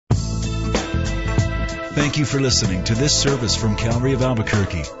Thank you for listening to this service from Calvary of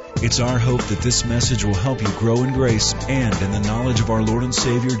Albuquerque. It's our hope that this message will help you grow in grace and in the knowledge of our Lord and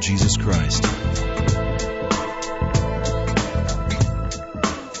Savior, Jesus Christ.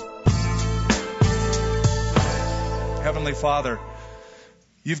 Heavenly Father,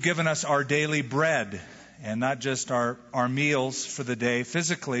 you've given us our daily bread, and not just our meals for the day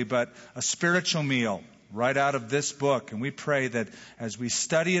physically, but a spiritual meal right out of this book. And we pray that as we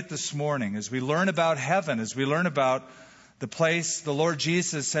study it this morning, as we learn about heaven, as we learn about the place the Lord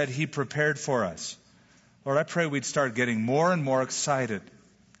Jesus said He prepared for us, Lord, I pray we'd start getting more and more excited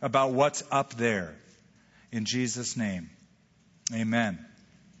about what's up there. In Jesus' name, amen.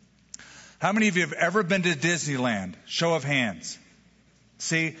 How many of you have ever been to Disneyland? Show of hands.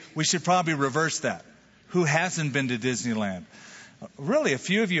 See, we should probably reverse that. Who hasn't been to Disneyland? Really, a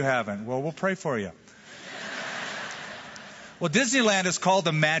few of you haven't. Well, we'll pray for you. Well, Disneyland is called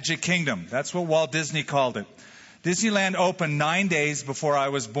the Magic Kingdom. That's what Walt Disney called it. Disneyland opened 9 days before I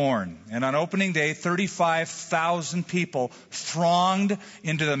was born. And on opening day, 35,000 people thronged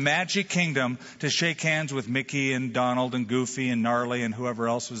into the Magic Kingdom to shake hands with Mickey and Donald and Goofy and Gnarly and whoever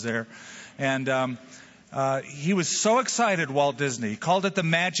else was there. And he was so excited, Walt Disney. He called it the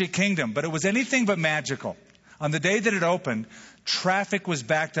Magic Kingdom, but it was anything but magical. On the day that it opened, traffic was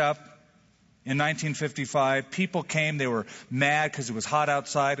backed up. In 1955, people came. They were mad because it was hot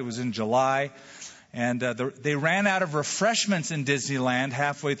outside. It was in July. And they ran out of refreshments in Disneyland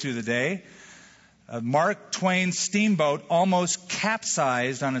halfway through the day. Mark Twain's steamboat almost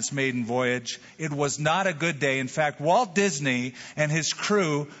capsized on its maiden voyage. It was not a good day. In fact, Walt Disney and his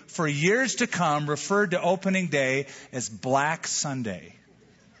crew, for years to come, referred to opening day as Black Sunday.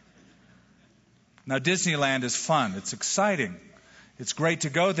 Now, Disneyland is fun. It's exciting. It's great to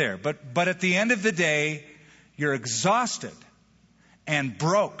go there. But at the end of the day, you're exhausted and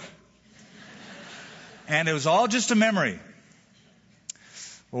broke. And it was all just a memory.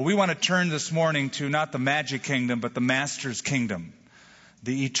 Well, we want to turn this morning to not the Magic Kingdom, but the Master's Kingdom.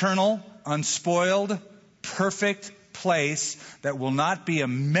 The eternal, unspoiled, perfect place that will not be a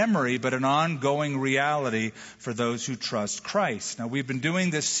memory, but an ongoing reality for those who trust Christ. Now, we've been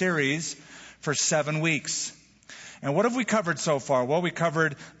doing this series for 7 weeks. And what have we covered so far? Well, we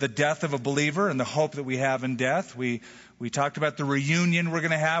covered the death of a believer and the hope that we have in death. We talked about the reunion we're going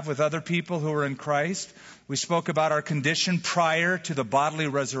to have with other people who are in Christ. We spoke about our condition prior to the bodily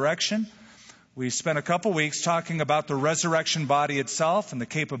resurrection. We spent a couple weeks talking about the resurrection body itself and the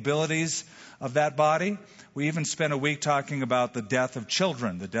capabilities of that body. We even spent a week talking about the death of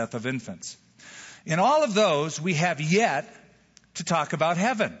children, the death of infants. In all of those, we have yet to talk about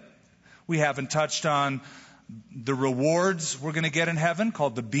heaven. We haven't touched on the rewards we're going to get in heaven,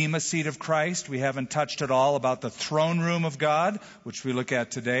 called the Bema Seat of Christ. We haven't touched at all about the throne room of God, which we look at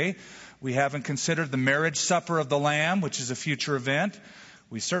today. We haven't considered the marriage supper of the Lamb, which is a future event.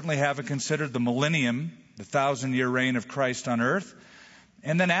 We certainly haven't considered the millennium, the 1,000-year reign of Christ on earth.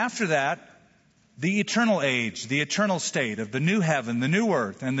 And then after that, the eternal age, the eternal state of the new heaven, the new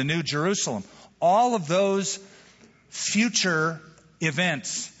earth, and the new Jerusalem. All of those future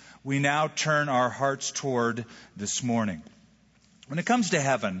events we now turn our hearts toward this morning. When it comes to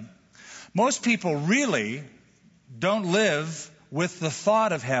heaven, most people really don't live with the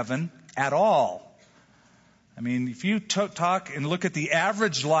thought of heaven at all. I mean, if you talk and look at the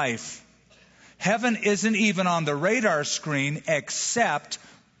average life, heaven isn't even on the radar screen except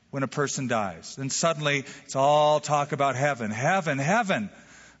when a person dies. Then suddenly it's all talk about heaven, heaven, heaven.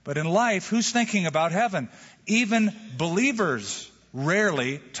 But in life, who's thinking about heaven? Even believers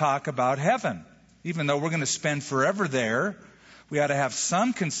rarely talk about heaven. Even though we're going to spend forever there, we ought to have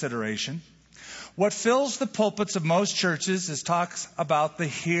some consideration. What fills the pulpits of most churches is talks about the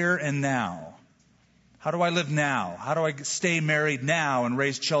here and now. How do I live now? How do I stay married now and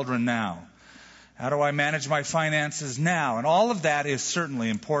raise children now? How do I manage my finances now? And all of that is certainly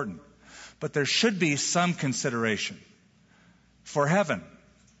important. But there should be some consideration for heaven.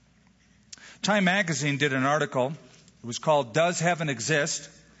 Time magazine did an article. It was called, Does Heaven Exist?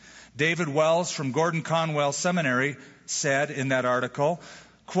 David Wells from Gordon Conwell Seminary said in that article,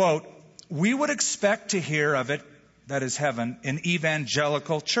 quote, we would expect to hear of it, that is heaven, in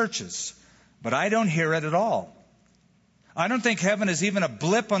evangelical churches, but I don't hear it at all. I don't think heaven is even a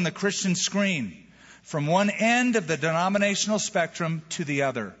blip on the Christian screen from one end of the denominational spectrum to the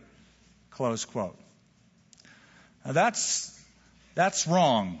other, close quote. Now that's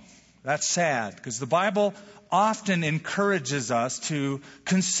wrong. That's sad, because the Bible often encourages us to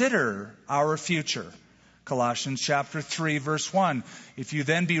consider our future. Colossians chapter 3, verse 1. If you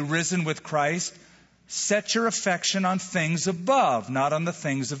then be risen with Christ, set your affection on things above, not on the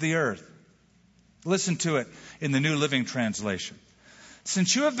things of the earth. Listen to it in the New Living Translation.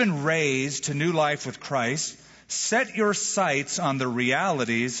 Since you have been raised to new life with Christ, set your sights on the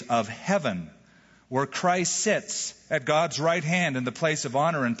realities of heaven, where Christ sits at God's right hand in the place of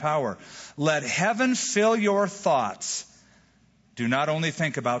honor and power. Let heaven fill your thoughts. Do not only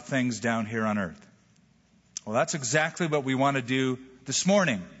think about things down here on earth. Well, that's exactly what we want to do this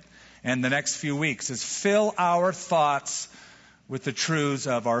morning and the next few weeks, is fill our thoughts with the truths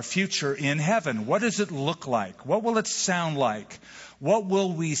of our future in heaven. What does it look like? What will it sound like? What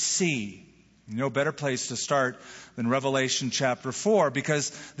will we see? No better place to start than Revelation chapter 4,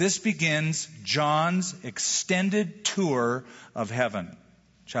 because this begins John's extended tour of heaven.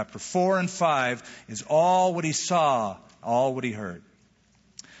 Chapter 4 and 5 is all what he saw, all what he heard.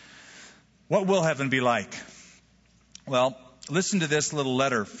 What will heaven be like? Well, listen to this little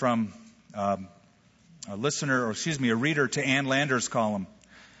letter from a reader to Ann Landers' column.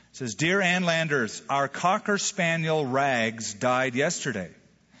 It says, Dear Ann Landers, our Cocker Spaniel Rags died yesterday.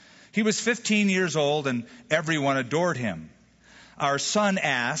 He was 15 years old and everyone adored him. Our son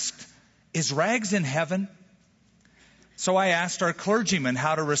asked, Is Rags in heaven? So I asked our clergyman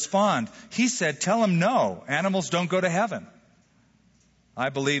how to respond. He said, Tell him no, animals don't go to heaven. I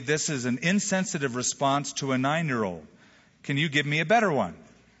believe this is an insensitive response to a 9-year-old. Can you give me a better one?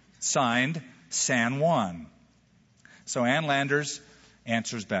 Signed, San Juan. So Ann Landers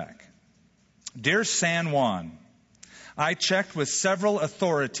answers back. Dear San Juan, I checked with several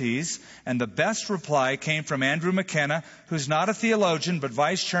authorities, and the best reply came from Andrew McKenna, who's not a theologian, but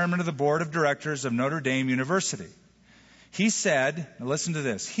vice chairman of the board of directors of Notre Dame University. He said, now listen to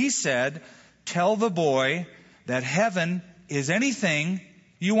this, he said, tell the boy that heaven is anything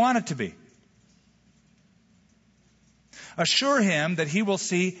you want it to be. Assure him that he will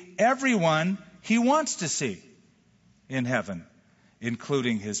see everyone he wants to see in heaven,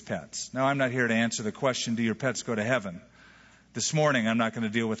 including his pets. Now, I'm not here to answer the question, do your pets go to heaven? This morning, I'm not going to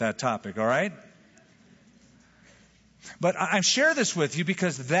deal with that topic, all right? But I share this with you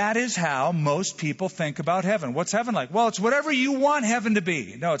because that is how most people think about heaven. What's heaven like? Well, it's whatever you want heaven to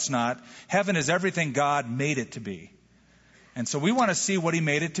be. No, it's not. Heaven is everything God made it to be. And so we want to see what He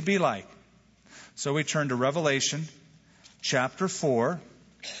made it to be like. So we turn to Revelation chapter 4.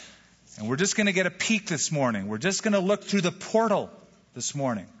 And we're just going to get a peek this morning. We're just going to look through the portal this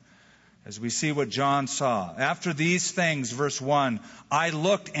morning as we see what John saw. After these things, verse 1, I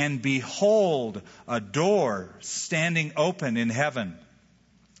looked and behold a door standing open in heaven.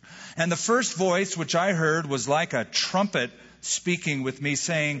 And the first voice which I heard was like a trumpet speaking with me,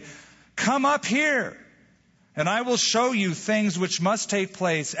 saying, Come up here, and I will show you things which must take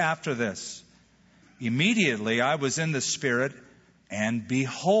place after this. Immediately I was in the Spirit, and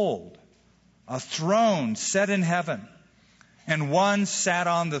behold, a throne set in heaven, and one sat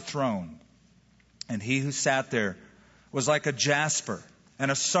on the throne. And he who sat there was like a jasper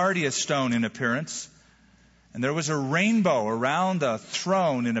and a sardius stone in appearance. And there was a rainbow around the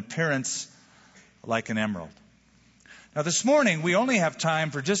throne in appearance like an emerald. Now this morning, we only have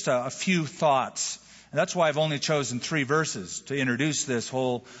time for just a few thoughts. And that's why I've only chosen 3 verses to introduce this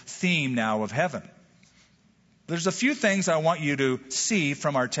whole theme now of heaven. There's a few things I want you to see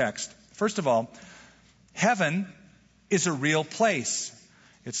from our text. First of all, heaven is a real place.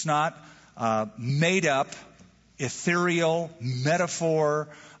 It's not made up, ethereal metaphor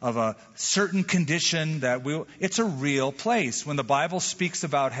of a certain condition it's a real place. When the Bible speaks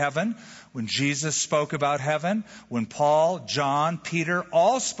about heaven, when Jesus spoke about heaven, when Paul, John, Peter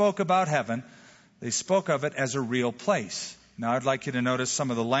all spoke about heaven, they spoke of it as a real place. Now I'd like you to notice some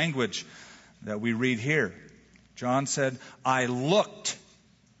of the language that we read here. John said, I looked.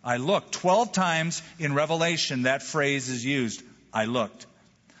 12 times in Revelation that phrase is used. I looked.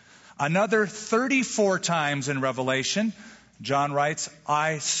 Another 34 times in Revelation, John writes,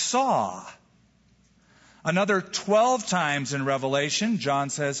 I saw. Another 12 times in Revelation,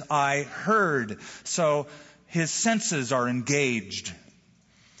 John says, I heard. So his senses are engaged.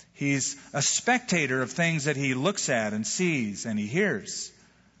 He's a spectator of things that he looks at and sees and he hears.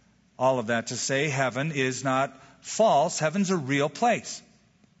 All of that to say heaven is not false. Heaven's a real place.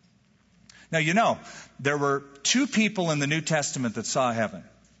 Now, you know, there were 2 people in the New Testament that saw heaven.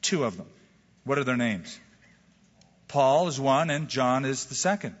 2 of them. What are their names? Paul is one and John is the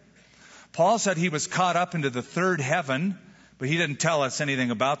second. Paul said he was caught up into the 3rd heaven, but he didn't tell us anything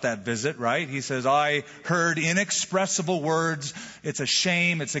about that visit, right? He says, I heard inexpressible words. It's a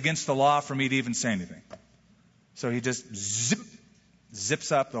shame. It's against the law for me to even say anything. So he just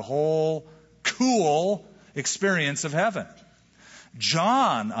zips up the whole cool experience of heaven.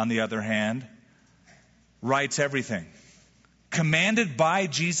 John, on the other hand, writes everything. commanded by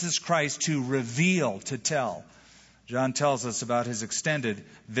Jesus Christ to reveal, to tell. John tells us about his extended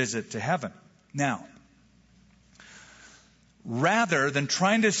visit to heaven. Now, rather than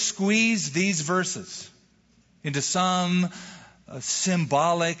trying to squeeze these verses into some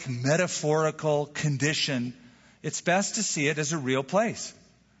symbolic, metaphorical condition, it's best to see it as a real place.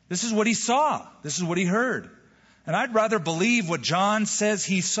 This is what he saw. This is what he heard. And I'd rather believe what John says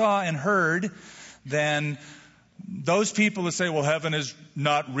he saw and heard than those people who say, well, heaven is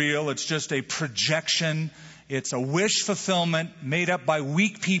not real. It's just a projection. It's a wish fulfillment made up by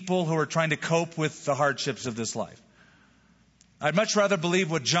weak people who are trying to cope with the hardships of this life. I'd much rather believe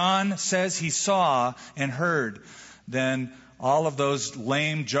what John says he saw and heard than all of those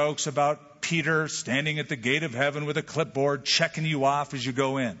lame jokes about Peter standing at the gate of heaven with a clipboard checking you off as you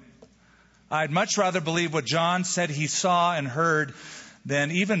go in. I'd much rather believe what John said he saw and heard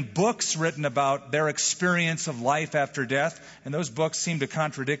than even books written about their experience of life after death, and those books seem to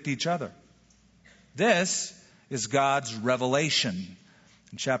contradict each other. This is God's revelation.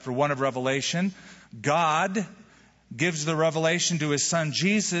 In chapter 1 of Revelation, God gives the revelation to his son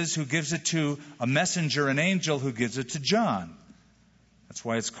Jesus, who gives it to a messenger, an angel, who gives it to John. That's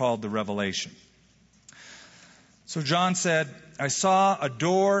why it's called the revelation. So John said, I saw a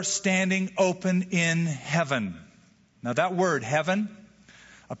door standing open in heaven. Now that word, heaven,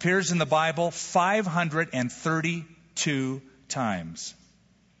 appears in the Bible 532 times.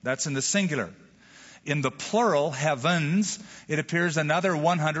 That's in the singular. In the plural, heavens, it appears another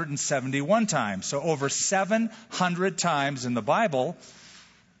 171 times. So over 700 times in the Bible,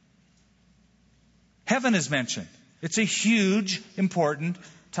 heaven is mentioned. It's a huge, important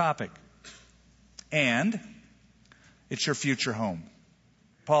topic. And it's your future home.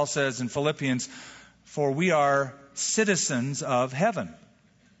 Paul says in Philippians, for we are citizens of heaven.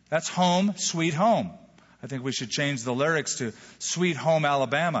 That's home, sweet home. I think we should change the lyrics to Sweet Home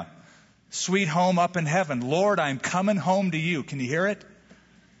Alabama. Sweet home up in heaven. Lord, I'm coming home to you. Can you hear it?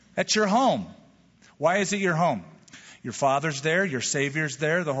 That's your home. Why is it your home? Your Father's there. Your Savior's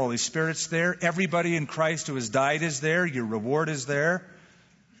there. The Holy Spirit's there. Everybody in Christ who has died is there. Your reward is there.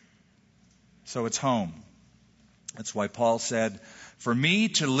 So it's home. That's why Paul said, for me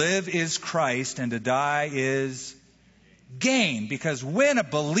to live is Christ and to die is gain. Because when a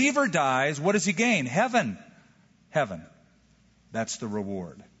believer dies, what does he gain? Heaven. Heaven. That's the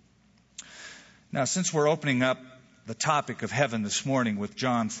reward. Now, since we're opening up the topic of heaven this morning with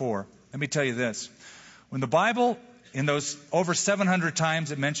John 4, let me tell you this. When the Bible, in those over 700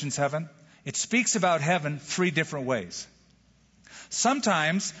 times it mentions heaven, it speaks about heaven 3 different ways.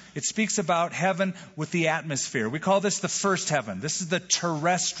 Sometimes it speaks about heaven with the atmosphere. We call this the first heaven. This is the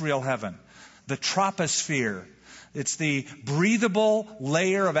terrestrial heaven, the troposphere. It's the breathable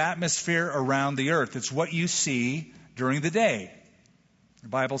layer of atmosphere around the earth. It's what you see during the day. The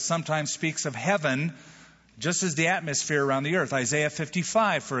Bible sometimes speaks of heaven just as the atmosphere around the earth. Isaiah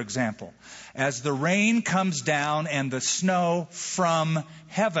 55, for example. As the rain comes down and the snow from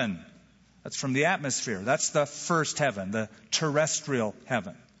heaven. That's from the atmosphere. That's the first heaven, the terrestrial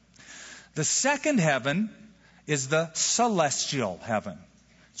heaven. The second heaven is the celestial heaven.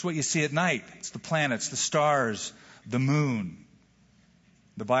 It's what you see at night. It's the planets, the stars, the moon.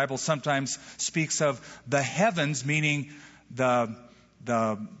 The Bible sometimes speaks of the heavens, meaning the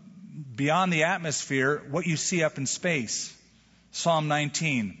beyond the atmosphere, what you see up in space. Psalm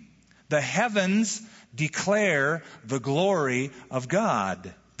 19. The heavens declare the glory of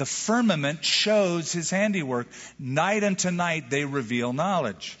God. The firmament shows his handiwork. Night unto night they reveal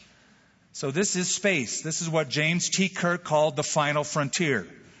knowledge. So this is space. This is what James T. Kirk called the final frontier.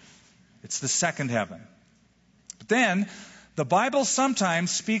 It's the second heaven. But then the Bible sometimes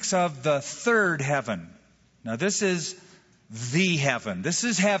speaks of the third heaven. Now this is the heaven. This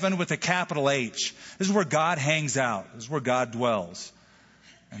is heaven with a capital H. This is where God hangs out. This is where God dwells.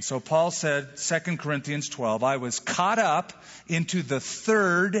 And so Paul said, 2 Corinthians 12, I was caught up into the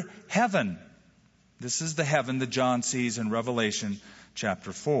third heaven. This is the heaven that John sees in Revelation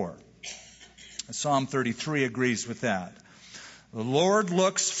chapter 4. Psalm 33 agrees with that. The Lord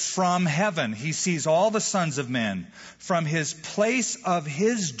looks from heaven. He sees all the sons of men. From his place of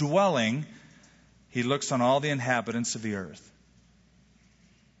his dwelling, he looks on all the inhabitants of the earth.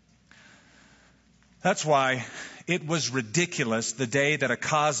 That's why it was ridiculous the day that a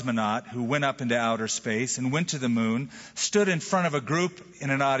cosmonaut who went up into outer space and went to the moon stood in front of a group in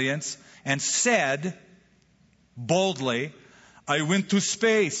an audience and said boldly, I went to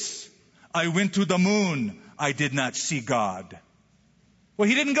space. I went to the moon. I did not see God. Well,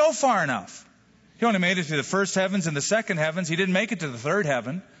 he didn't go far enough. He only made it to the first heavens and the second heavens. He didn't make it to the third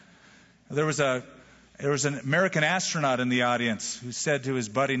heaven. There was a There was an American astronaut in the audience who said to his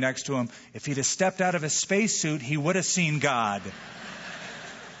buddy next to him, if he'd have stepped out of his spacesuit, he would have seen God.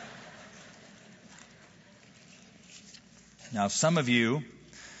 Now, some of you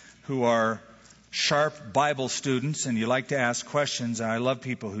who are sharp Bible students and you like to ask questions, and I love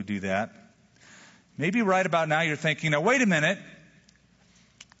people who do that, maybe right about now you're thinking, now wait a minute.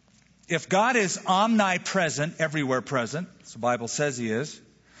 If God is omnipresent, everywhere present, as the Bible says He is,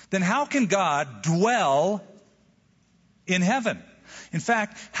 then how can God dwell in heaven? In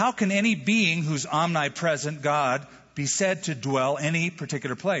fact, how can any being who's omnipresent, God, be said to dwell any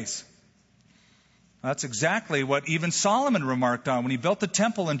particular place? That's exactly what even Solomon remarked on when he built the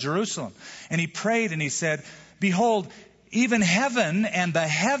temple in Jerusalem. And he prayed and he said, behold, even heaven and the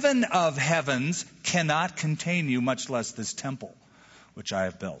heaven of heavens cannot contain you, much less this temple which I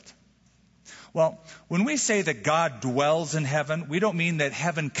have built. Well, when we say that God dwells in heaven, we don't mean that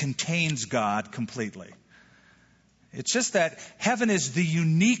heaven contains God completely. It's just that heaven is the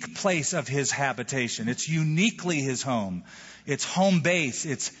unique place of His habitation. It's uniquely His home. It's home base.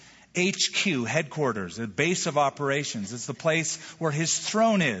 It's HQ, headquarters, the base of operations. It's the place where His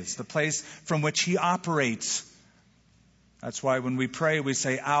throne is, the place from which He operates. That's why when we pray, we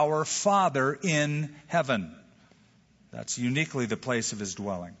say, Our Father in heaven. That's uniquely the place of His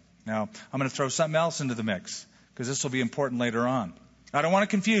dwelling. Now, I'm going to throw something else into the mix, because this will be important later on. I don't want to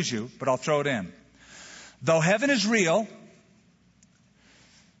confuse you, but I'll throw it in. Though heaven is real,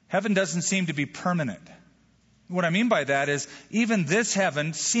 heaven doesn't seem to be permanent. What I mean by that is, even this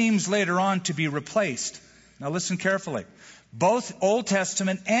heaven seems later on to be replaced. Now listen carefully. Both Old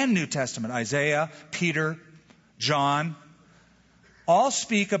Testament and New Testament, Isaiah, Peter, John, all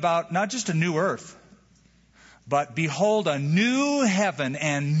speak about not just a new earth, but behold, a new heaven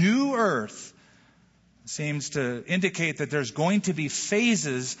and new earth. Seems to indicate that there's going to be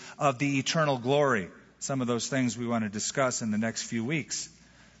phases of the eternal glory. Some of those things we want to discuss in the next few weeks.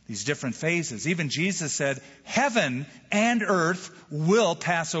 These different phases. Even Jesus said, heaven and earth will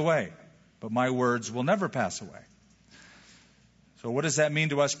pass away, but my words will never pass away. So what does that mean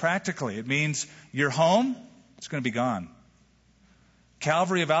to us practically? It means your home, it's going to be gone.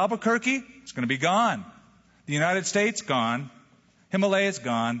 Calvary of Albuquerque, it's going to be gone. The United States, gone. Himalayas,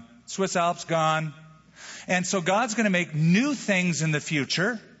 gone. Swiss Alps, gone. And so God's going to make new things in the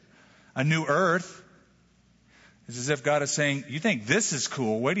future, a new earth. It's as if God is saying, you think this is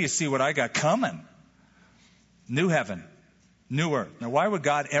cool. Wait till you see what I got coming. New heaven, new earth. Now, why would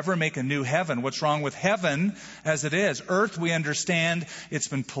God ever make a new heaven? What's wrong with heaven as it is? Earth, we understand, it's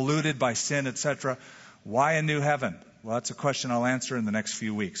been polluted by sin, etc. Why a new heaven? Well, that's a question I'll answer in the next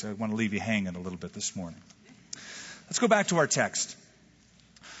few weeks. I want to leave you hanging a little bit this morning. Let's go back to our text.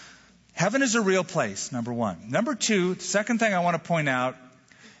 Heaven is a real place, number one. Number two, the second thing I want to point out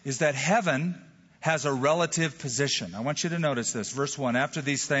is that heaven has a relative position. I want you to notice this. Verse 1, after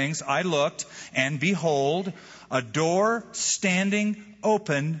these things, I looked, and behold, a door standing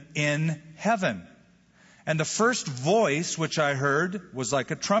open in heaven. And the first voice which I heard was like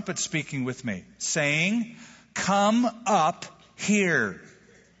a trumpet speaking with me, saying, come up here.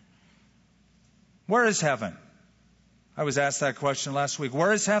 Where is heaven? I was asked that question last week.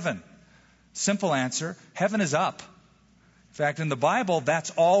 Where is heaven? Simple answer, heaven is up. In fact, in the Bible,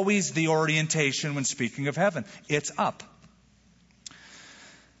 that's always the orientation when speaking of heaven. It's up.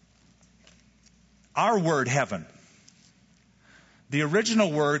 Our word, heaven. The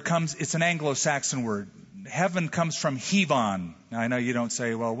original word it's an Anglo-Saxon word. Heaven comes from Hevon. Now, I know you don't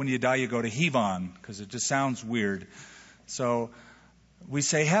say, well, when you die, you go to Hevon, because it just sounds weird. So we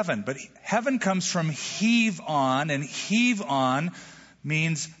say heaven. But heaven comes from heave on, and heave on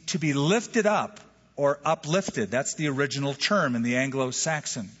means to be lifted up or uplifted. That's the original term in the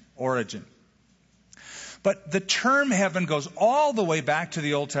Anglo-Saxon origin. But the term heaven goes all the way back to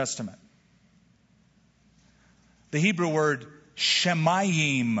the Old Testament. The Hebrew word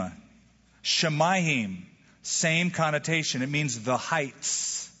shemayim. Shemayim. Same connotation. It means the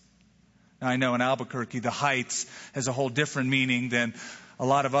heights. Now, I know in Albuquerque, the heights has a whole different meaning than a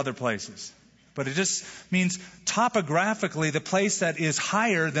lot of other places. But it just means topographically the place that is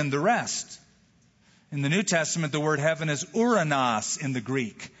higher than the rest. In the New Testament, the word heaven is uranos in the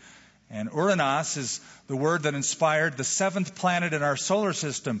Greek. And uranos is the word that inspired the seventh planet in our solar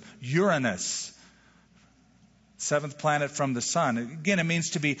system, Uranus. Seventh planet from the sun. Again, it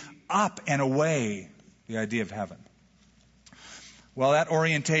means to be up and away, the idea of heaven. Well, that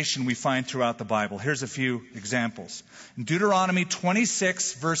orientation we find throughout the Bible. Here's a few examples. In Deuteronomy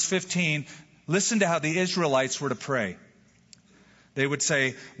 26, verse 15, listen to how the Israelites were to pray. They would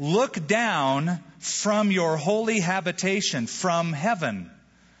say, look down from your holy habitation, from heaven,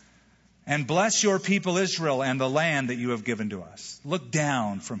 and bless your people Israel and the land that you have given to us. Look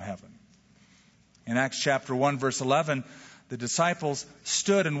down from heaven. In Acts chapter 1, verse 11, the disciples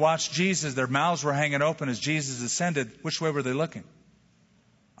stood and watched Jesus. Their mouths were hanging open as Jesus ascended. Which way were they looking?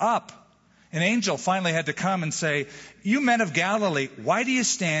 Up. An angel finally had to come and say, "You men of Galilee, why do you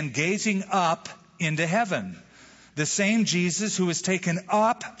stand gazing up into heaven? The same Jesus who was taken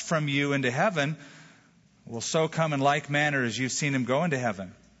up from you into heaven will so come in like manner as you've seen him go into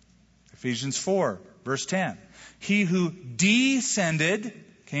heaven." Ephesians 4, verse 10. He who descended,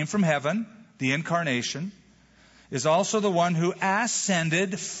 came from heaven, the incarnation, is also the one who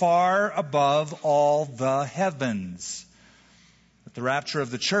ascended far above all the heavens. At the rapture of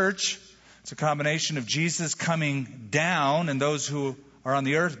the church, it's a combination of Jesus coming down and those who are on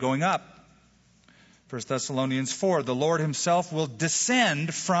the earth going up. 1 Thessalonians 4, the Lord himself will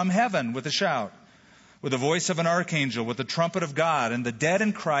descend from heaven with a shout, with the voice of an archangel, with the trumpet of God, and the dead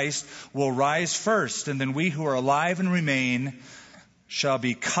in Christ will rise first, and then we who are alive and remain shall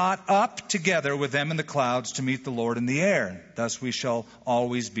be caught up together with them in the clouds to meet the Lord in the air. Thus we shall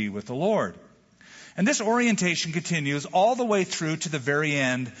always be with the Lord. And this orientation continues all the way through to the very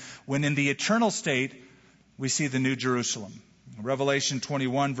end, when in the eternal state we see the New Jerusalem. Revelation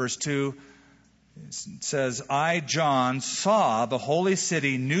 21, verse 2 says, I, John, saw the holy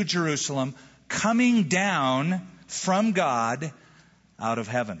city, New Jerusalem, coming down from God out of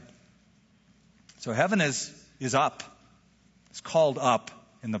heaven. So heaven is up. It's called up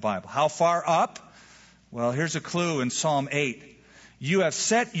in the Bible. How far up? Well, here's a clue in Psalm 8. You have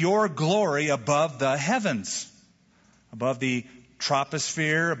set your glory above the heavens, above the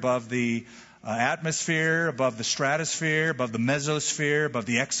troposphere, above the atmosphere, above the stratosphere, above the mesosphere, above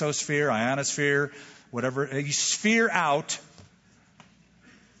the exosphere, ionosphere, whatever. You sphere out.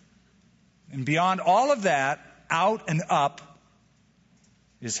 And beyond all of that, out and up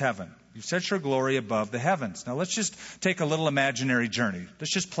is heaven. You've set your glory above the heavens. Now let's just take a little imaginary journey.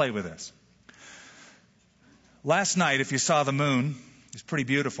 Let's just play with this. Last night, if you saw the moon, it's pretty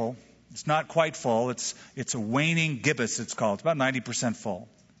beautiful. It's not quite full. It's a waning gibbous, it's called. It's about 90% full.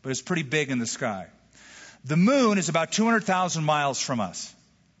 But it's pretty big in the sky. The moon is about 200,000 miles from us.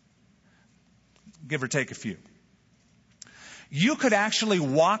 Give or take a few. You could actually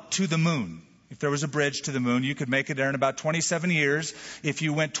walk to the moon. If there was a bridge to the moon, you could make it there in about 27 years if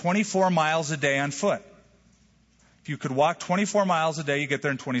you went 24 miles a day on foot. If you could walk 24 miles a day, you get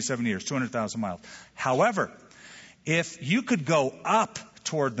there in 27 years, 200,000 miles. However, if you could go up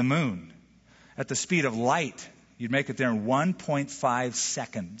toward the moon at the speed of light, you'd make it there in 1.5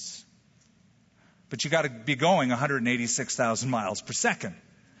 seconds. But you got to be going 186,000 miles per second.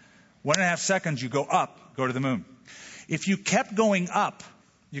 1.5 seconds, you go up, go to the moon. If you kept going up,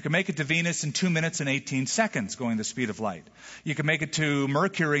 you can make it to Venus in 2 minutes and 18 seconds, going the speed of light. You can make it to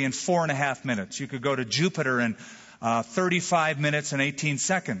Mercury in 4.5 minutes. You could go to Jupiter in 35 minutes and 18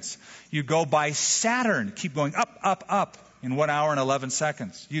 seconds. You go by Saturn, keep going up, up, up in 1 hour and 11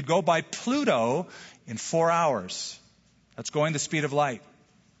 seconds. You go by Pluto in 4 hours. That's going the speed of light.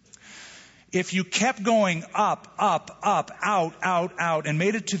 If you kept going up, up, up, out, out, out, and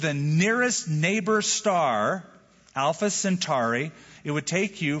made it to the nearest neighbor star, Alpha Centauri, it would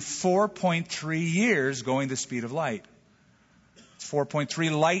take you 4.3 years going the speed of light. It's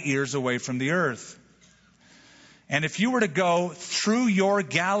 4.3 light years away from the Earth. And if you were to go through your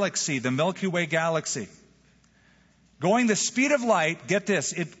galaxy, the Milky Way galaxy, going the speed of light, get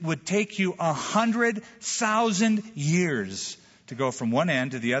this, it would take you 100,000 years to go from one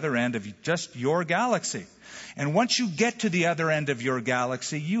end to the other end of just your galaxy. And once you get to the other end of your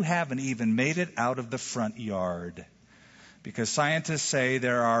galaxy, you haven't even made it out of the front yard. Because scientists say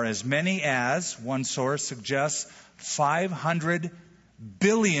there are as many as, one source suggests, 500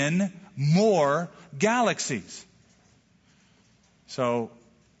 billion more galaxies. So,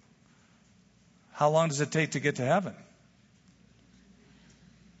 how long does it take to get to heaven?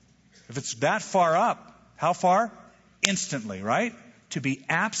 If it's that far up, how far? Instantly, right? To be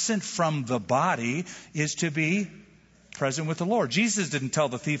absent from the body is to be present with the Lord. Jesus didn't tell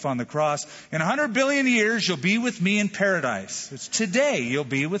the thief on the cross, in 100 billion years you'll be with me in paradise. It's today you'll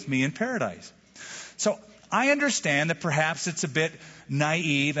be with me in paradise. So I understand that perhaps it's a bit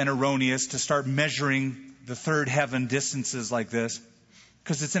naive and erroneous to start measuring the third heaven distances like this,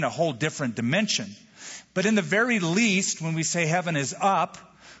 because it's in a whole different dimension. But in the very least, when we say heaven is up,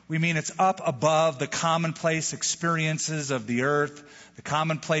 we mean it's up above the commonplace experiences of the earth, the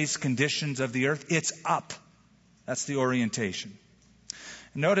commonplace conditions of the earth. It's up. That's the orientation.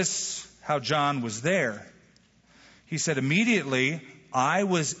 Notice how John was there. He said, immediately, I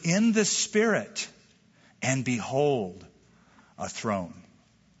was in the Spirit, and behold, a throne.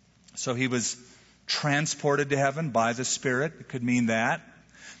 So he was transported to heaven by the Spirit. It could mean that.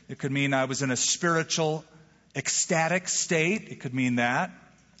 It could mean I was in a spiritual, ecstatic state. It could mean that.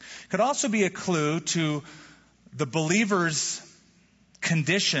 It could also be a clue to the believer's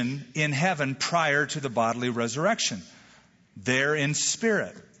condition in heaven prior to the bodily resurrection. They're in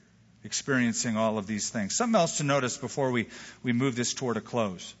spirit, experiencing all of these things. Something else to notice before we move this toward a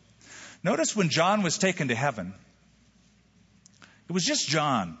close. Notice when John was taken to heaven, it was just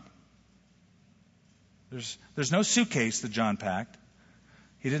John. There's no suitcase that John packed.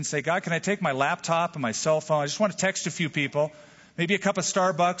 He didn't say, God, can I take my laptop and my cell phone? I just want to text a few people. Maybe a cup of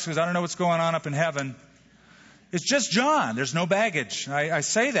Starbucks because I don't know what's going on up in heaven. It's just John. There's no baggage. I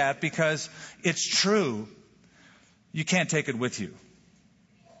say that because it's true. You can't take it with you.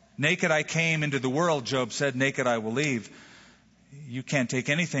 Naked I came into the world, Job said, naked I will leave. You can't take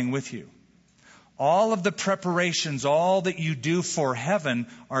anything with you. All of the preparations, all that you do for heaven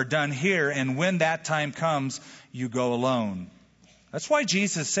are done here, and when that time comes, you go alone. That's why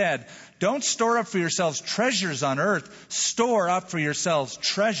Jesus said, don't store up for yourselves treasures on earth. Store up for yourselves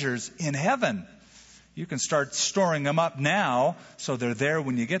treasures in heaven. You can start storing them up now so they're there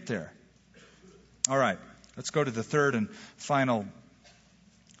when you get there. All right, let's go to the third and final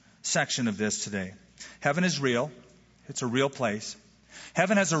section of this today. Heaven is real. It's a real place.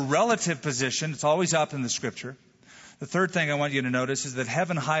 Heaven has a relative position. It's always up in the Scripture. The third thing I want you to notice is that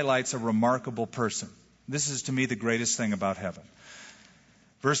heaven highlights a remarkable person. This is, to me, the greatest thing about heaven.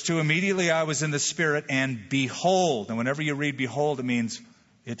 Verse 2, immediately I was in the Spirit, and behold. And whenever you read behold, it means,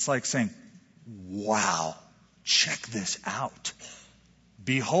 it's like saying, wow, check this out.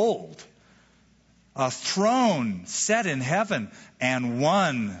 Behold, a throne set in heaven, and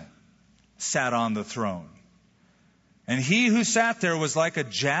one sat on the throne. And he who sat there was like a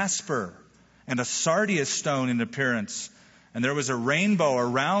jasper and a sardius stone in appearance. And there was a rainbow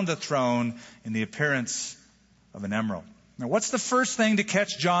around the throne in the appearance of an emerald. Now, what's the first thing to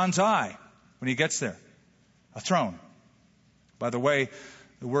catch John's eye when he gets there? A throne. By the way,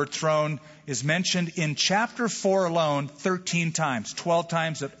 the word throne is mentioned in chapter 4 alone 13 times. 12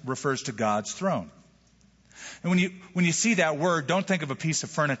 times it refers to God's throne. And when you see that word, don't think of a piece of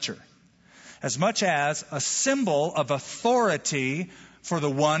furniture, as much as a symbol of authority for the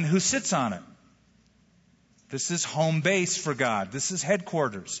one who sits on it. This is home base for God. This is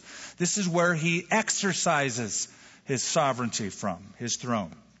headquarters. This is where He exercises His sovereignty from, His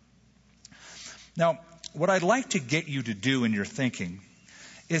throne. Now, what I'd like to get you to do in your thinking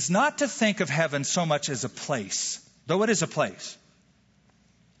is not to think of heaven so much as a place, though it is a place.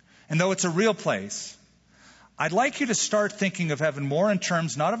 And though it's a real place, I'd like you to start thinking of heaven more in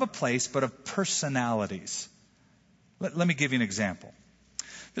terms not of a place, but of personalities. Let me give you an example.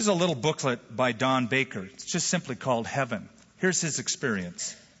 There's a little booklet by Don Baker. It's just simply called Heaven. Here's his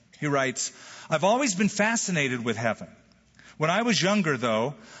experience. He writes, I've always been fascinated with heaven. When I was younger,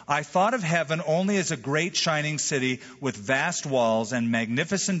 though, I thought of heaven only as a great shining city with vast walls and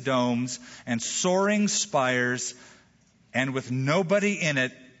magnificent domes and soaring spires, and with nobody in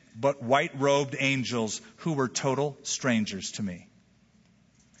it but white-robed angels who were total strangers to me.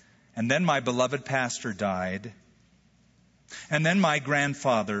 And then my beloved pastor died. And then my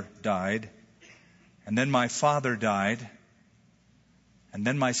grandfather died. And then my father died. And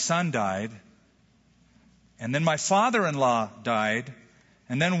then my son died. And then my father-in-law died.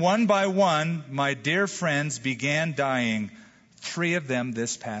 And then one by one, my dear friends began dying, 3 of them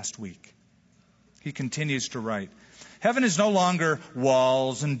this past week. He continues to write, heaven is no longer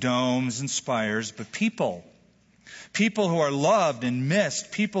walls and domes and spires, but people. People who are loved and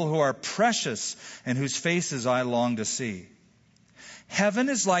missed, people who are precious and whose faces I long to see. Heaven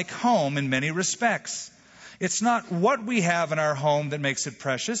is like home in many respects. It's not what we have in our home that makes it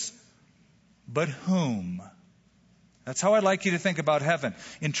precious, but whom. That's how I'd like you to think about heaven,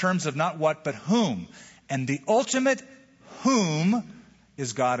 in terms of not what, but whom. And the ultimate whom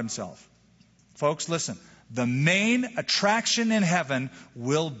is God Himself. Folks, listen. The main attraction in heaven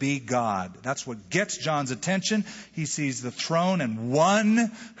will be God. That's what gets John's attention. He sees the throne and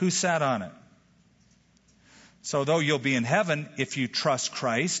one who sat on it. So though you'll be in heaven if you trust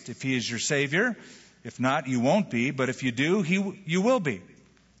Christ, if He is your Savior, if not, you won't be. But if you do, you will be.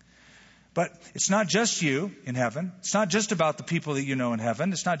 But it's not just you in heaven. It's not just about the people that you know in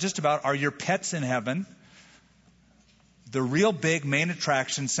heaven. It's not just about, are your pets in heaven? The real big main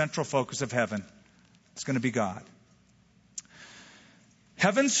attraction, central focus of heaven, is going to be God.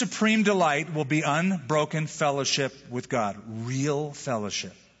 Heaven's supreme delight will be unbroken fellowship with God. Real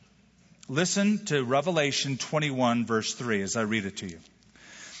fellowship. Listen to Revelation 21, verse 3, as I read it to you.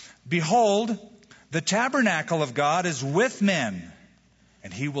 Behold, the tabernacle of God is with men,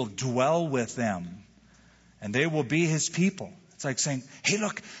 and He will dwell with them, and they will be His people. It's like saying, hey,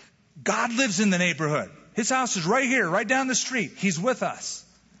 look, God lives in the neighborhood. His house is right here, right down the street. He's with us.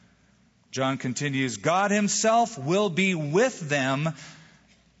 John continues, God Himself will be with them,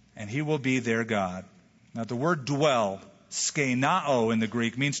 and He will be their God. Now, the word dwell, skenao in the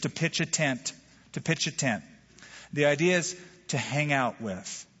Greek, means to pitch a tent. To pitch a tent. The idea is to hang out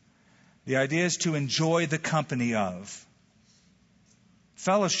with. The idea is to enjoy the company of.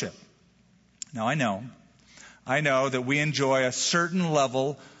 Fellowship. Now, I know that we enjoy a certain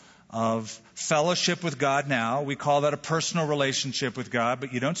level of fellowship with God now. We call that a personal relationship with God,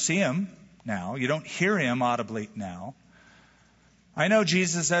 but you don't see Him now. You don't hear Him audibly now. I know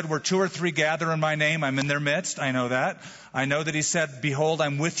Jesus said, where 2 or 3 gather in my name, I'm in their midst. I know that. I know that He said, behold,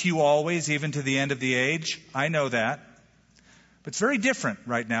 I'm with you always, even to the end of the age. I know that. But it's very different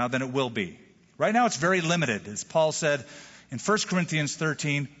right now than it will be. Right now it's very limited. As Paul said in 1 Corinthians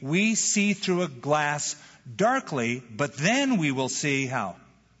 13, we see through a glass darkly, but then we will see how?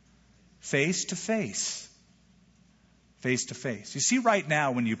 Face to face. Face to face. You see, right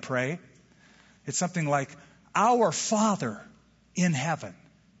now when you pray, it's something like, our Father in heaven.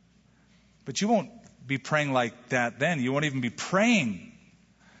 But you won't be praying like that then. You won't even be praying.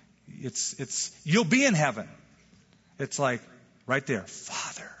 You'll be in heaven. It's like right there,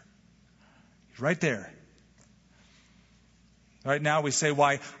 Father. He's right there. Right now we say,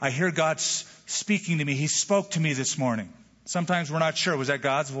 why, I hear God speaking to me. He spoke to me this morning. Sometimes we're not sure. Was that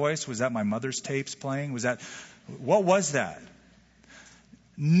God's voice? Was that my mother's tapes playing? What was that?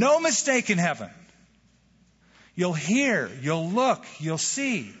 No mistake in heaven. You'll hear, you'll look, you'll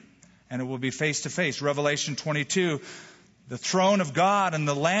see, and it will be face to face. Revelation 22, the throne of God and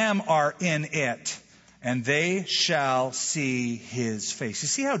the Lamb are in it, and they shall see His face. You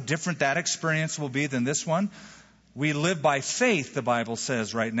see how different that experience will be than this one? We live by faith, the Bible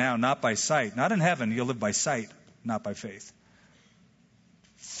says right now, not by sight. Not in heaven, you'll live by sight, not by faith.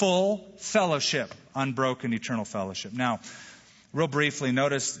 Full fellowship, unbroken eternal fellowship. Now, real briefly,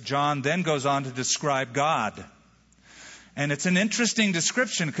 notice John then goes on to describe God. And it's an interesting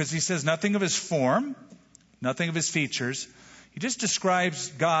description because he says nothing of His form, nothing of His features. He just describes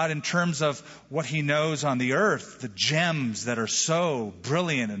God in terms of what He knows on the earth, the gems that are so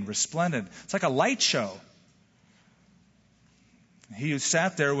brilliant and resplendent. It's like a light show. He who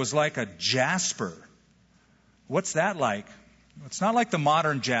sat there was like a jasper. What's that like? It's not like the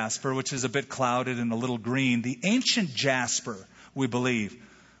modern jasper, which is a bit clouded and a little green. The ancient jasper, we believe,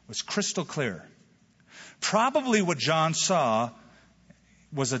 was crystal clear. Probably what John saw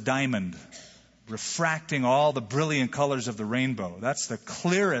was a diamond refracting all the brilliant colors of the rainbow. That's the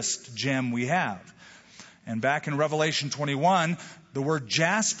clearest gem we have. And back in Revelation 21, the word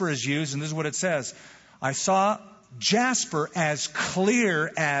jasper is used, and this is what it says. I saw jasper as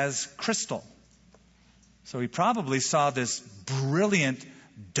clear as crystal. So he probably saw this brilliant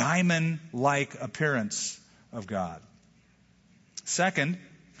diamond-like appearance of God. Second,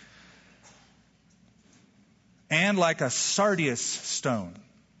 and like a sardius stone.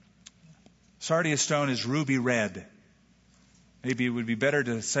 Sardius stone is ruby red. Maybe it would be better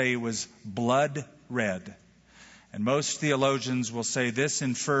to say it was blood red. And most theologians will say this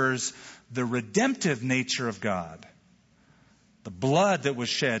infers the redemptive nature of God. The blood that was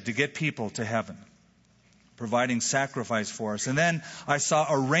shed to get people to heaven, providing sacrifice for us. And then I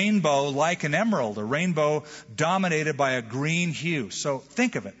saw a rainbow like an emerald, a rainbow dominated by a green hue. So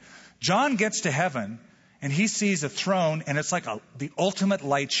think of it. John gets to heaven and he sees a throne, and it's like the ultimate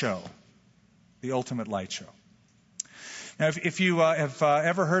light show. The ultimate light show. Now, if you have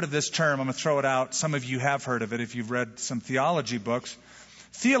ever heard of this term, I'm going to throw it out. Some of you have heard of it if you've read some theology books.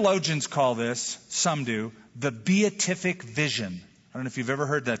 Theologians call this, some do, the beatific vision. I don't know if you've ever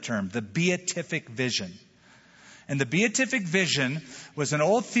heard that term, the beatific vision. And the beatific vision was an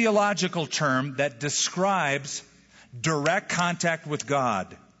old theological term that describes direct contact with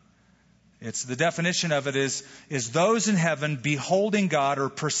God. It's the definition of it is those in heaven beholding God or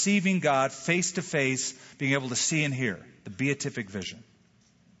perceiving God face to face, being able to see and hear. The beatific vision.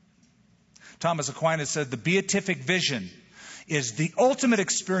 Thomas Aquinas said the beatific vision is the ultimate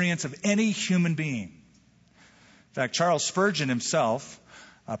experience of any human being. In fact, Charles Spurgeon himself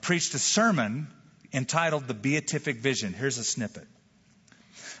preached a sermon entitled The Beatific Vision. Here's a snippet.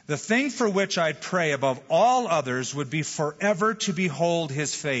 The thing for which I'd pray above all others would be forever to behold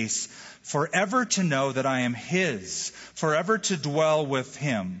His face, forever to know that I am His, forever to dwell with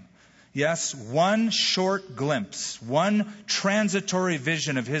Him. Yes, one short glimpse, one transitory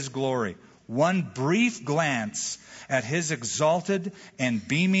vision of His glory, one brief glance at His exalted and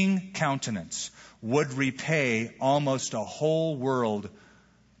beaming countenance would repay almost a whole world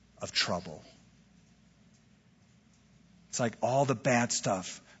of trouble. It's like all the bad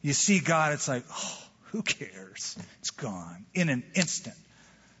stuff. You see God, it's like, oh, who cares? It's gone in an instant,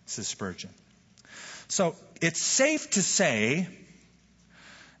 says Spurgeon. So it's safe to say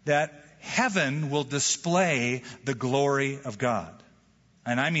that heaven will display the glory of God.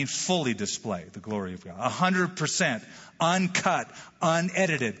 And I mean fully display the glory of God. 100%, uncut,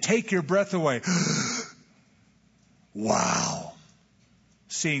 unedited. Take your breath away. Wow.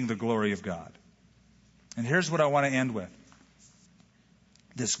 Seeing the glory of God. And here's what I want to end with.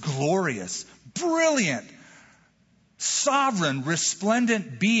 This glorious, brilliant, sovereign,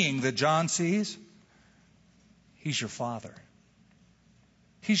 resplendent being that John sees, He's your Father.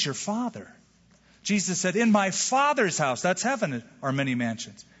 He's your Father. Jesus said, in my Father's house, that's heaven, are many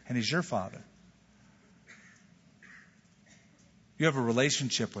mansions. And He's your Father. You have a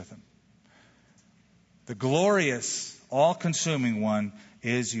relationship with Him. The glorious, all-consuming one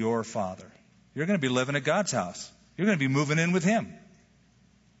is your Father. You're going to be living at God's house. You're going to be moving in with Him.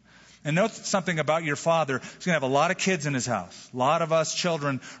 And note something about your Father. He's going to have a lot of kids in His house. A lot of us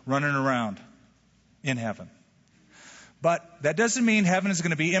children running around in heaven. But that doesn't mean heaven is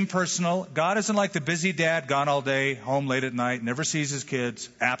going to be impersonal. God isn't like the busy dad, gone all day, home late at night, never sees his kids,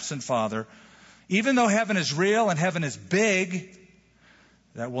 absent father. Even though heaven is real and heaven is big,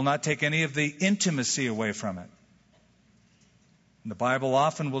 that will not take any of the intimacy away from it. And the Bible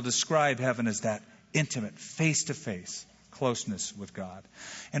often will describe heaven as that intimate, face-to-face closeness with God.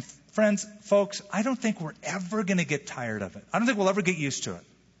 And friends, folks, I don't think we're ever going to get tired of it. I don't think we'll ever get used to it.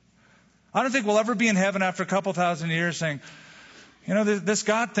 I don't think we'll ever be in heaven after a couple thousand years saying, you know, this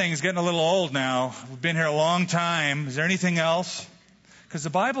God thing is getting a little old now. We've been here a long time. Is there anything else? Because the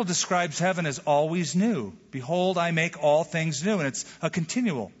Bible describes heaven as always new. Behold, I make all things new. And it's a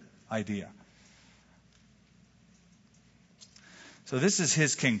continual idea. So this is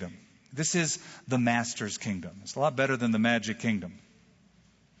His kingdom. This is the Master's kingdom. It's a lot better than the Magic Kingdom.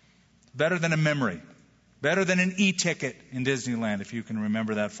 Better than a memory. Better than an e-ticket in Disneyland, if you can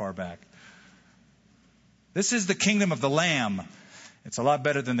remember that far back. This is the kingdom of the Lamb. It's a lot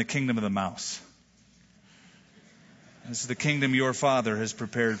better than the kingdom of the mouse. This is the kingdom your Father has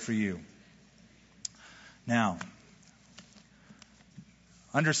prepared for you. Now,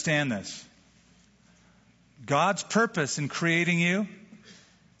 understand this. God's purpose in creating you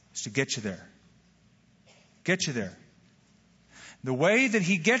is to get you there. Get you there. The way that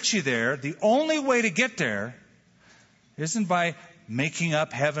He gets you there, the only way to get there, isn't by making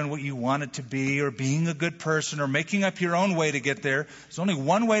up heaven what you want it to be, or being a good person, or making up your own way to get there. There's only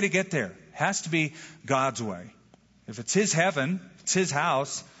one way to get there. It has to be God's way. If it's His heaven, it's His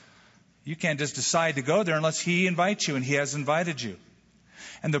house, you can't just decide to go there unless He invites you, and He has invited you.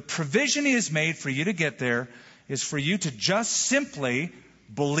 And the provision He has made for you to get there is for you to just simply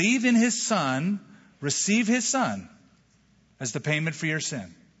believe in His Son, receive His Son as the payment for your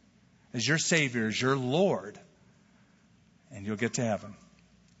sin, as your Savior, as your Lord, and you'll get to heaven.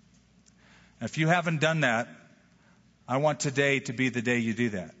 And if you haven't done that, I want today to be the day you do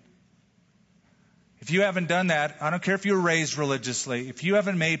that. If you haven't done that, I don't care if you were raised religiously, if you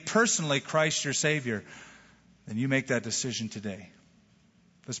haven't made personally Christ your Savior, then you make that decision today.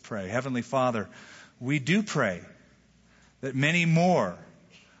 Let's pray. Heavenly Father, we do pray that many more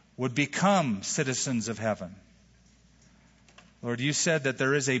would become citizens of heaven. Lord, you said that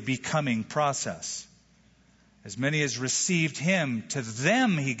there is a becoming process. As many as received Him, to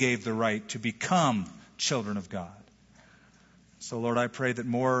them He gave the right to become children of God. So, Lord, I pray that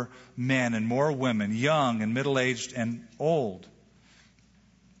more men and more women, young and middle-aged and old,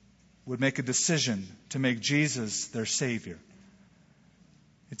 would make a decision to make Jesus their Savior.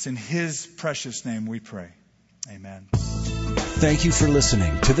 It's in His precious name we pray. Amen. Thank you for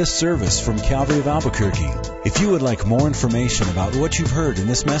listening to this service from Calvary of Albuquerque. If you would like more information about what you've heard in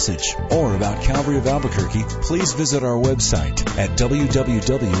this message or about Calvary of Albuquerque, please visit our website at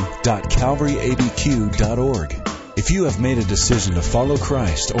www.calvaryabq.org. If you have made a decision to follow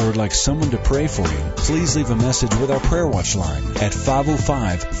Christ or would like someone to pray for you, please leave a message with our Prayer Watch line at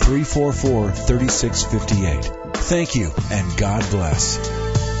 505-344-3658. Thank you, and God bless.